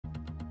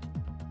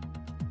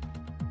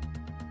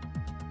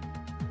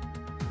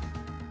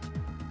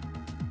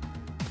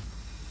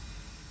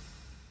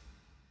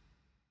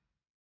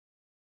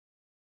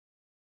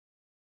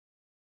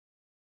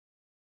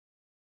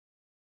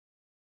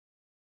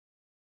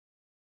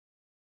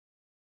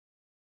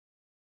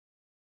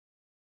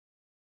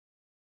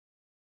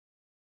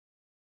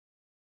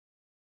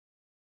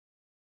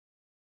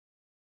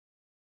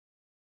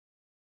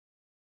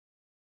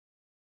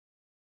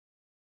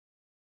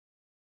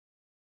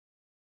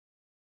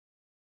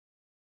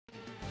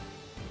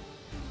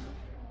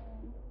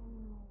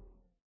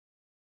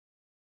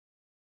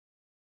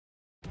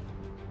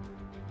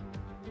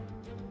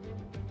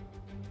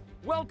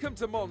Welcome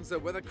to Monza,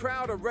 where the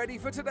crowd are ready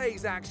for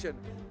today's action.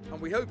 And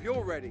we hope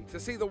you're ready to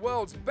see the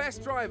world's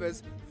best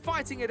drivers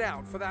fighting it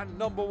out for that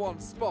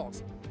 #1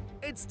 spot.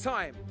 It's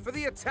time for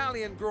the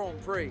Italian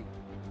Grand Prix.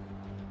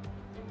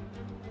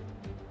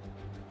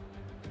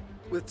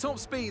 With top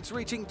speeds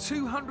reaching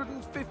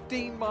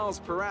 215 miles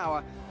per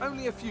hour,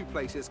 only a few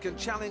places can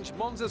challenge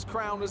Monza's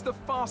crown as the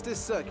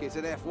fastest circuit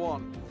in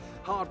F1.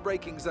 Hard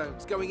braking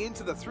zones going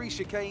into the 3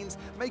 chicanes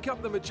make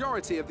up the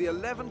majority of the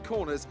 11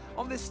 corners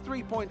on this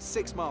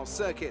 3.6-mile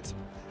circuit.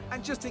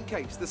 And just in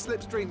case the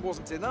slipstream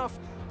wasn't enough,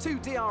 2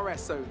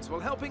 DRS zones will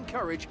help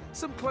encourage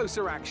some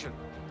closer action.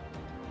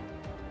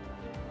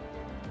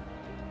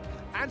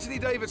 Anthony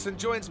Davidson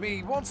joins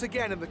me once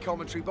again in the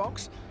commentary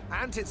box.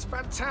 And it's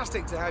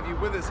fantastic to have you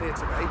with us here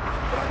today.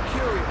 But I'm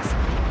curious,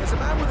 as a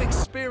man with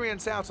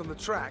experience out on the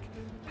track,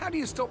 how do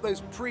you stop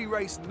those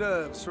pre-race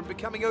nerves from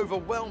becoming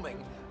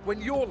overwhelming when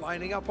you're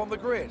lining up on the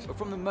grid? But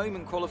from the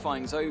moment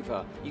qualifying's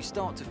over, you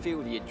start to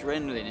feel the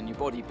adrenaline in your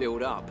body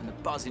build up and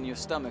the buzz in your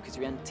stomach as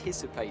you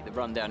anticipate the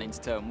run down into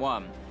turn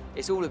 1.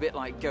 It's all a bit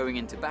like going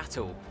into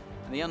battle,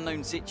 and the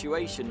unknown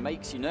situation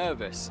makes you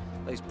nervous.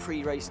 Those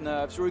pre-race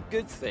nerves are a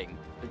good thing.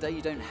 The day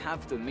you don't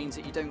have them means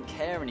that you don't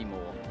care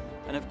anymore.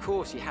 And of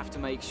course, you have to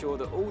make sure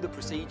that all the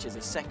procedures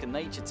are second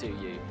nature to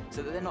you,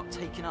 so that they're not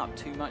taking up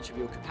too much of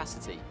your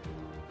capacity.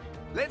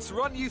 Let's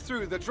run you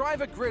through the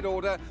driver grid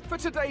order for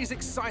today's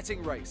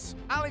exciting race.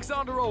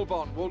 Alexander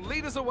Albon will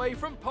lead us away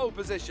from pole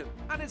position,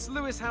 and it's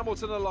Lewis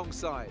Hamilton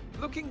alongside.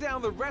 Looking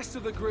down the rest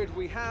of the grid,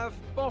 we have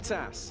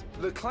Bottas,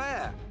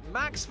 Leclerc,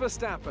 Max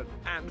Verstappen,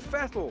 and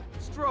Vettel,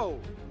 Stroll,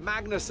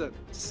 Magnussen,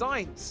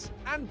 Sainz,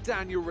 and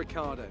Daniel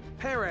Ricciardo.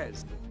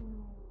 Perez.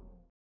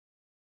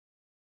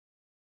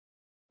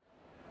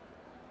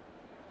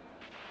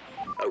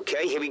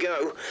 Okay, here we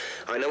go.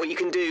 I know what you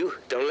can do.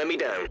 Don't let me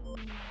down.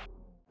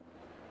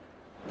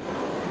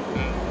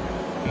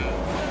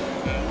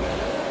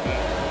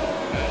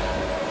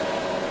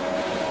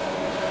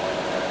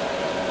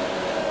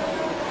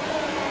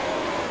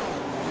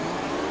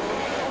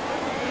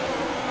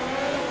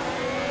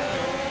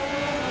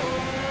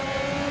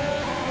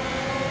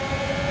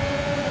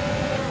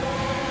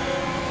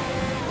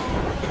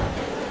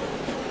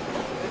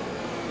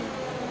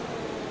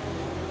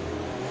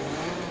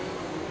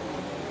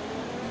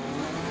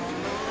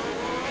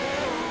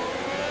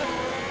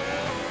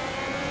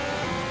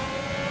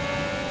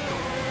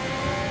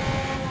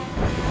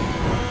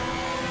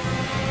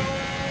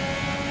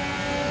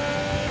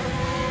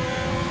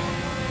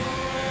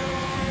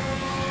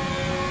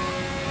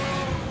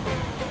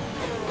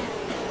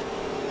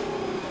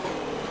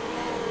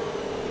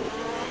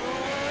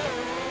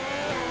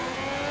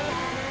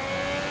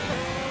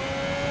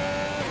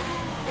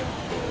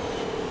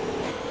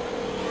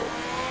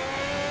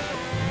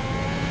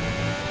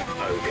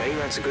 Okay,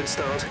 that's a good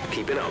start.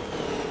 Keep it up.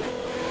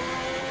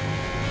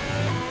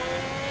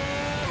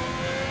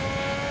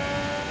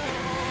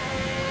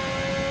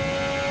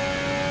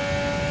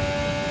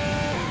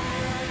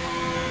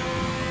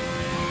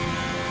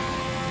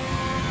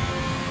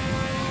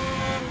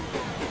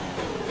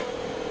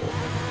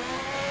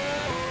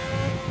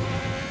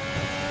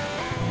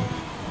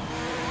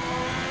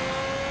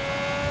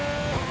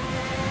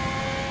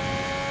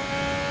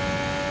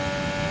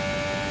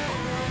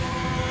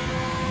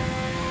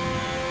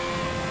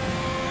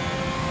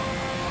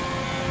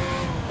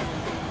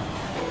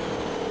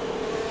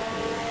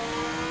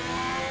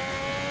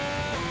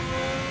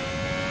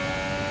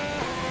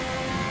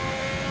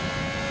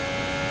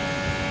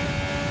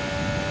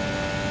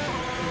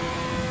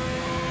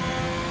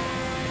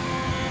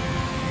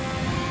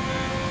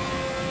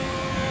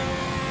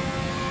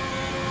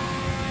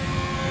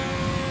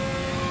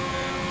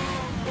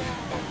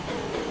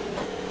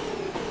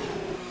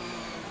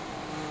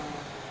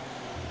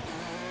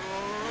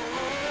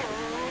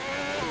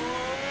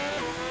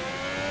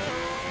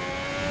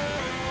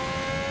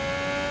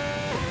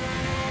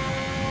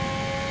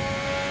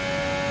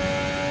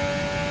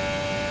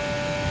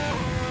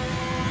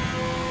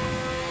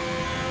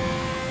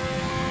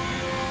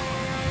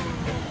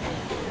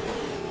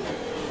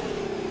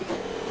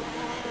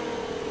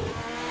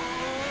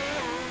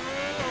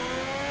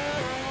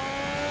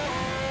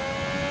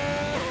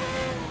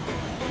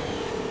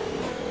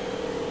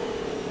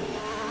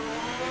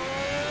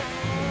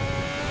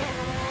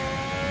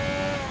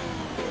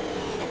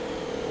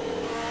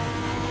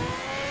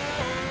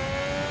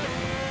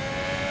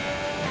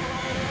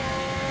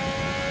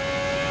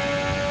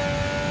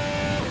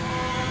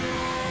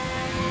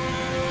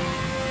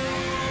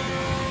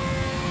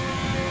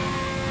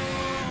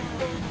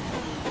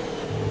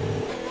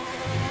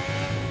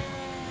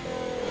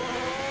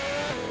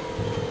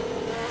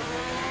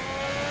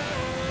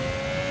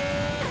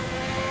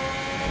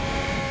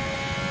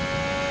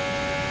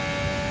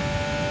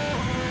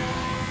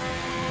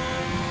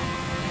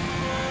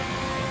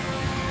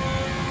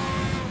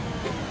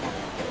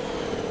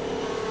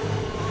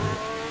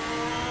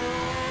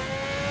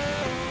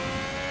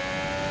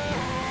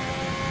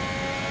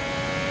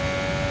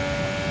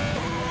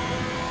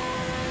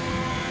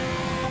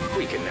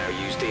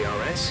 use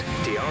DRS.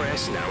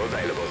 DRS now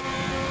available.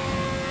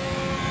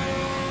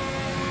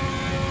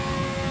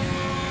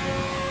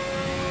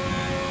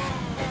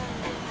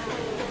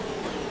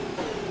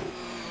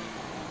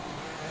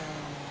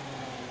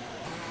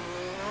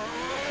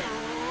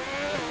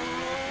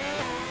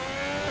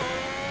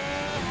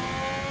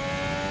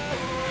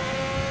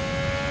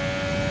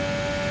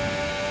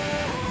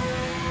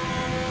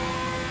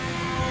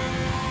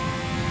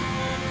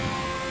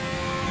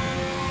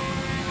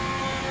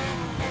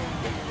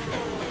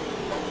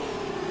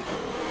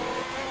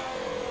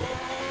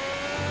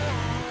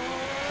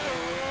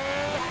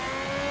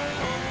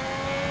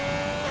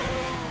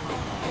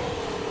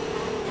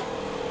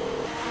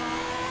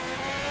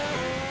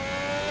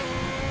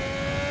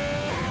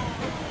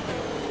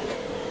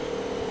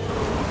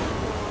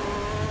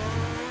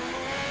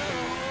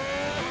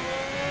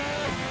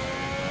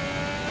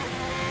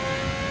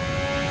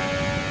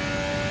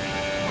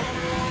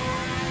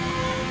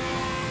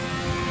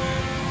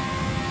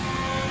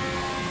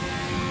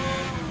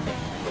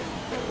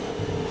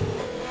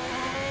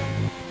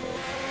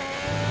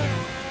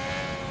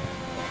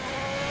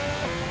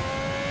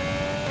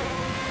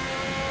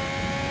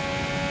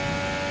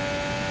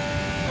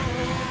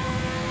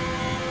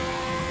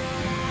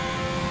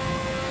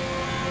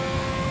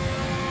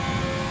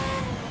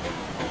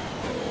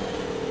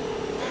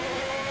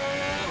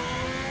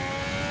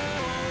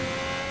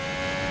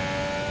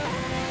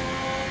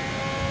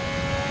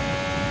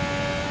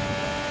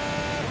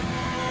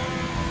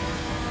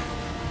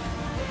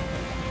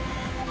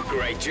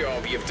 Great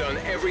job. You've done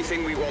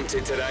everything we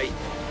wanted today.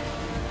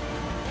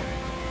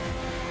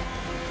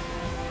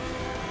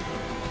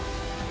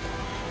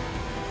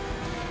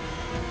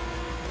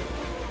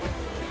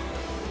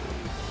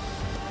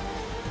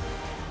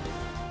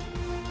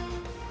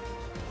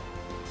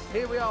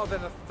 Here we are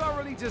then, a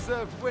thoroughly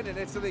deserved win in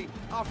Italy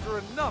after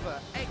another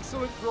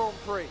excellent Grand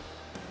Prix.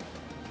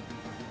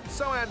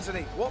 So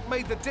Anthony, what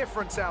made the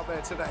difference out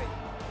there today?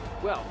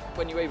 Well,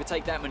 when you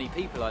overtake that many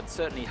people, I'd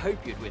certainly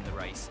hope you'd win the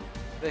race.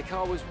 Their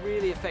car was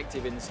really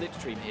effective in the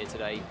slipstream here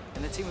today,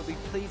 and the team will be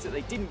pleased that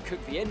they didn't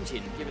cook the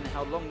engine, given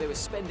how long they were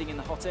spending in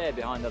the hot air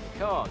behind other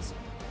cars.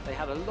 They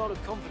had a lot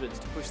of confidence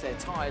to push their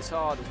tyres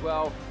hard as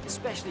well,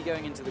 especially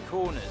going into the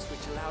corners, which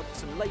allowed for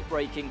some late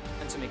braking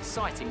and some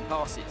exciting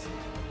passes.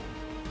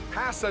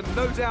 Haas are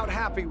no doubt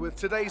happy with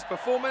today's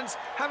performance,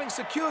 having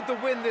secured the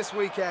win this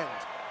weekend.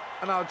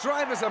 And our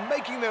drivers are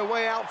making their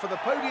way out for the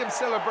podium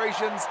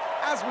celebrations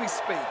as we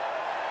speak.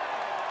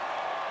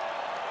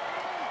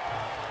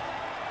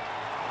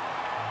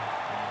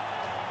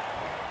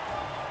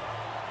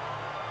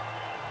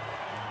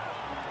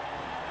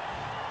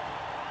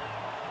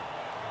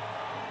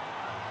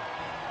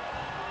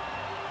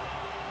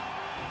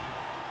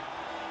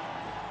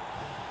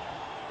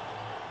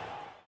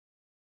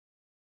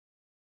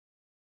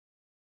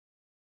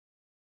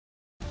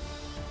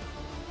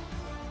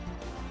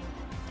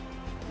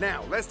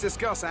 Now, let's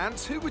discuss, Ant.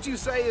 Who would you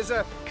say is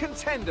a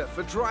contender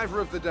for driver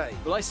of the day?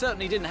 Well, I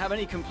certainly didn't have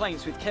any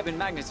complaints with Kevin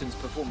Magnussen's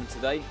performance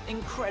today.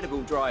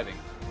 Incredible driving.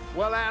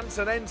 Well, Ant,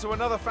 an end to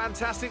another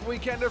fantastic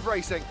weekend of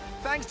racing.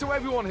 Thanks to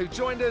everyone who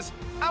joined us,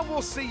 and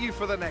we'll see you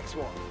for the next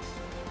one.